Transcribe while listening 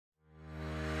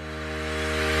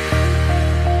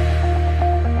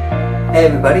Hey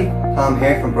everybody, Tom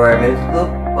here from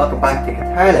Ballymun. Welcome back to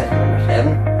guitar lesson number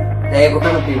 7. Today we're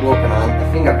going to be working on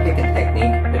the finger picking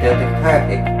technique without the guitar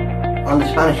pick, on the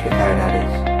Spanish guitar that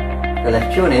is. So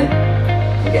let's tune in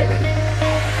and get ready.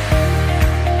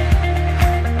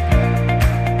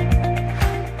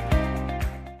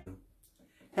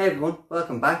 Hey everyone,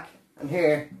 welcome back, and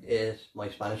here is my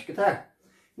Spanish guitar.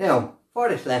 Now, for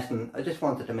this lesson I just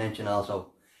wanted to mention also,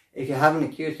 if you have an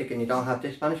acoustic and you don't have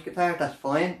this Spanish guitar, that's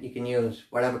fine. You can use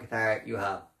whatever guitar you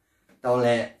have. Don't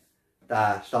let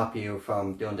that stop you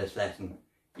from doing this lesson.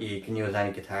 You can use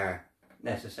any guitar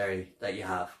necessary that you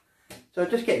have. So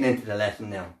just getting into the lesson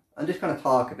now. I'm just going to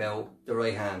talk about the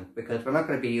right hand, because we're not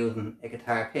going to be using a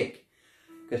guitar pick.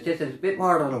 Because this is a bit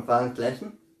more of an advanced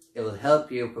lesson. It will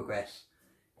help you progress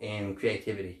in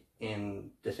creativity,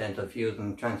 in the sense of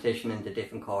using transition into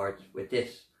different chords with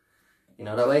this. You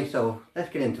know that way. So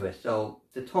let's get into it. So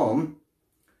the thumb,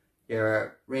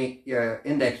 your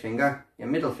index finger, your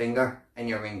middle finger and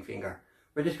your ring finger.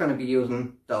 We're just going to be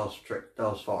using those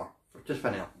four just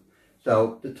for now.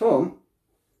 So the thumb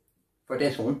for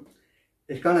this one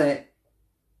is going to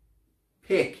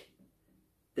pick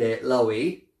the low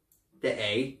E, the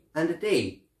A and the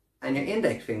D, and your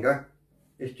index finger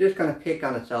is just going to pick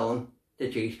on its own the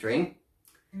G string.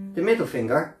 The middle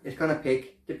finger is going to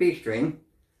pick the B string,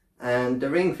 and the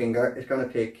ring finger is going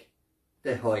to pick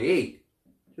the high E,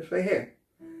 just right here.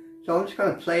 So I'm just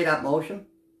going to play that motion,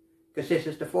 because this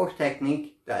is the first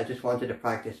technique that I just wanted to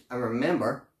practice. And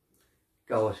remember,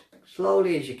 go as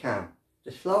slowly as you can.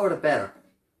 The slower the better.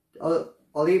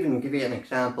 I'll even give you an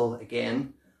example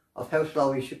again of how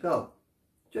slow you should go,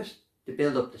 just to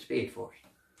build up the speed first.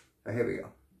 So here we go.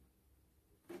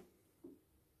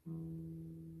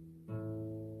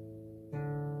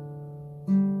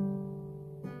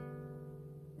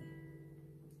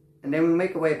 And then we'll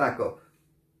make our way back up.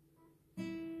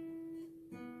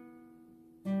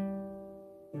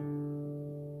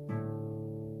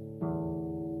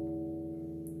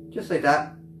 Just like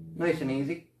that, nice and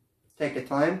easy. Take your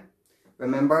time.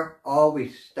 Remember,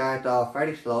 always start off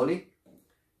very slowly.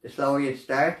 The slower you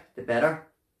start, the better,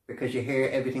 because you hear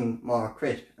everything more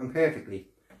crisp and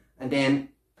perfectly. And then,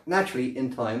 naturally,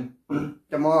 in time,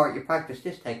 the more you practice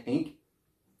this technique,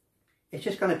 it's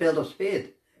just going to build up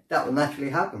speed. That will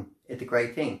naturally happen. It's a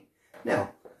great thing.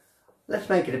 Now, let's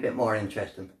make it a bit more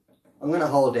interesting. I'm going to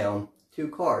hold down two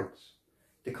chords.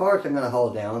 The chords I'm going to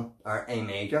hold down are A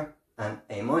major and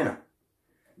A minor.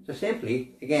 So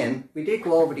simply, again, we did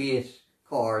go over these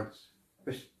chords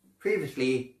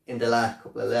previously in the last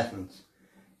couple of lessons.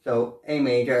 So A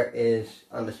major is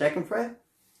on the 2nd fret,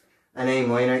 and A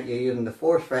minor, you're using the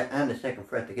 4th fret and the 2nd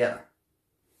fret together.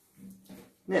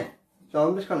 Now, so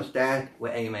I'm just going to start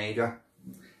with A major,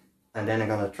 and then I'm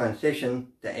going to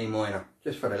transition to A minor,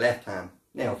 just for the left hand.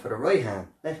 Now for the right hand,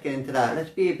 let's get into that.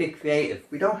 Let's be a bit creative.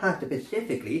 We don't have to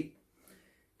specifically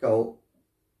go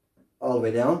all the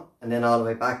way down and then all the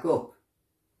way back up.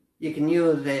 You can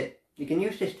use it. You can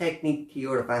use this technique to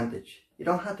your advantage. You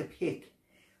don't have to pick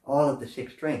all of the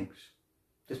 6 strings.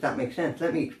 Does that make sense?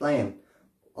 Let me explain.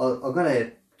 I'm going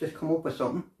to just come up with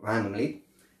something randomly.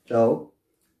 So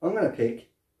I'm going to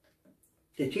pick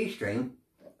the G string.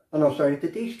 Oh no, sorry, the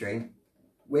D string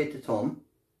with the thumb,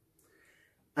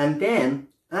 and then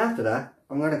after that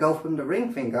I'm going to go from the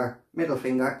ring finger, middle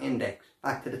finger, index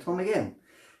back to the thumb again.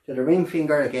 So the ring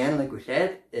finger again, like we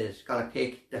said, is going to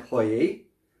pick the high E,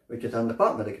 which is on the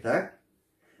bottom of the guitar.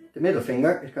 The middle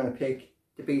finger is going to pick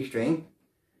the B string,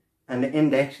 and the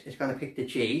index is going to pick the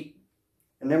G,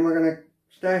 and then we're going to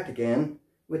start again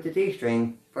with the D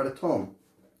string for the thumb.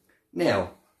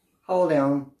 Now hold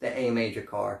down the A major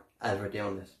chord as we're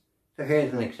doing this. So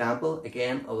here's an example.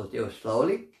 Again, I will do it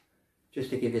slowly, just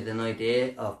to give you an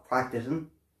idea of practicing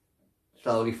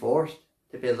slowly first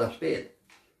to build our speed.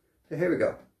 So here we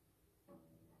go.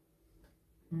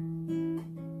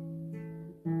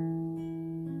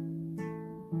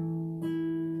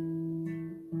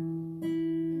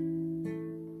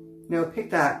 Now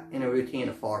pick that in a routine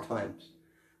of 4 times.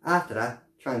 After that,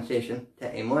 transition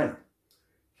to A minor.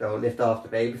 So lift off the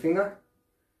baby finger,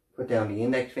 put down the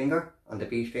index finger on the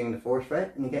B string and the 4th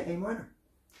fret, and you get A minor.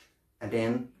 And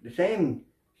then the same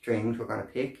strings we're going to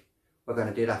pick, we're going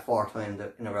to do that 4 times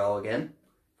in a row again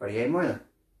for the A minor.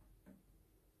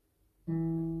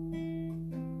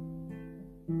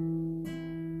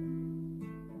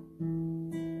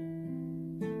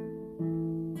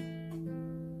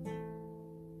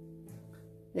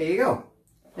 There you go.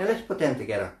 Now let's put them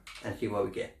together and see what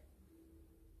we get.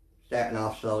 Starting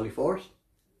off slowly first,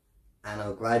 and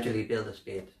I'll gradually build the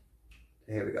speed.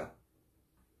 So here we go.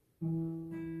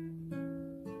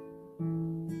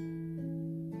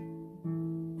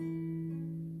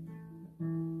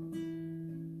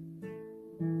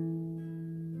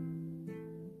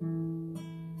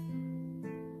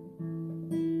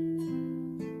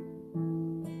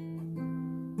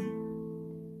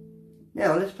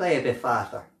 Now let's play a bit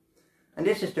faster. And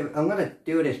this is I'm going to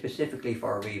do this specifically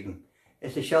for a reason.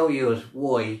 It's to show you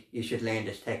why you should learn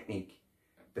this technique.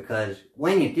 Because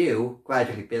when you do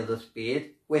gradually build up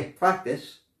speed with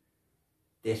practice,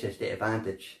 this is the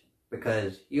advantage.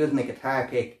 Because using a guitar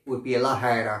pick would be a lot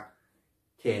harder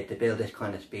to build this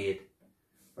kind of speed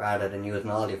rather than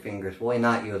using all your fingers. Why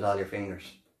not use all your fingers?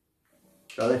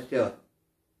 So let's do it.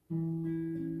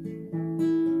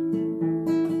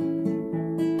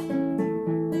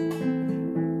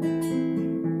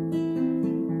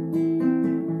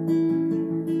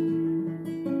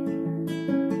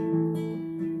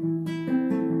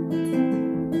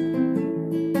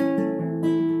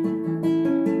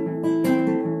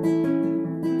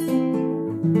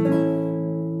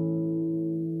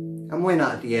 And why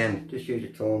not at the end? Just use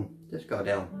your thumb, just go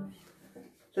down.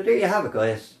 So there you have it,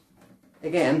 guys.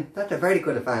 Again, that's a very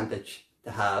good advantage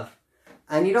to have.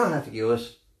 And you don't have to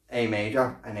use A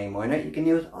major and A minor. You can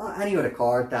use any other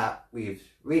chord that we've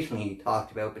recently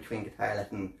talked about between guitar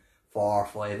lesson 4,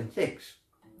 5 and 6.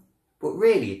 But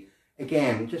really,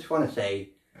 again, just want to say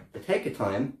to take your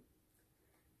time,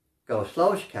 go as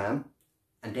slow as you can,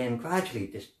 and then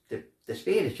gradually the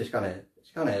speed is just gonna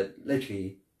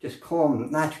literally just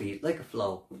come naturally like a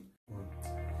flow.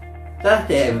 So that's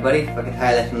it, everybody, for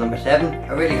guitar lesson number 7.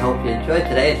 I really hope you enjoyed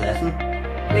today's lesson.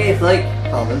 Please like,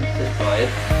 comment, subscribe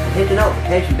and hit the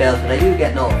notification bell so that you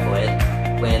get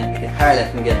notified when a guitar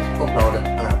lesson gets uploaded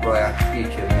on our Briar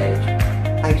YouTube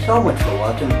page. Thanks so much for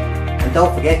watching, and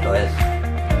don't forget, guys,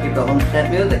 keep it 100%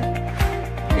 music.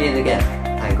 See you again,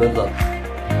 and good luck.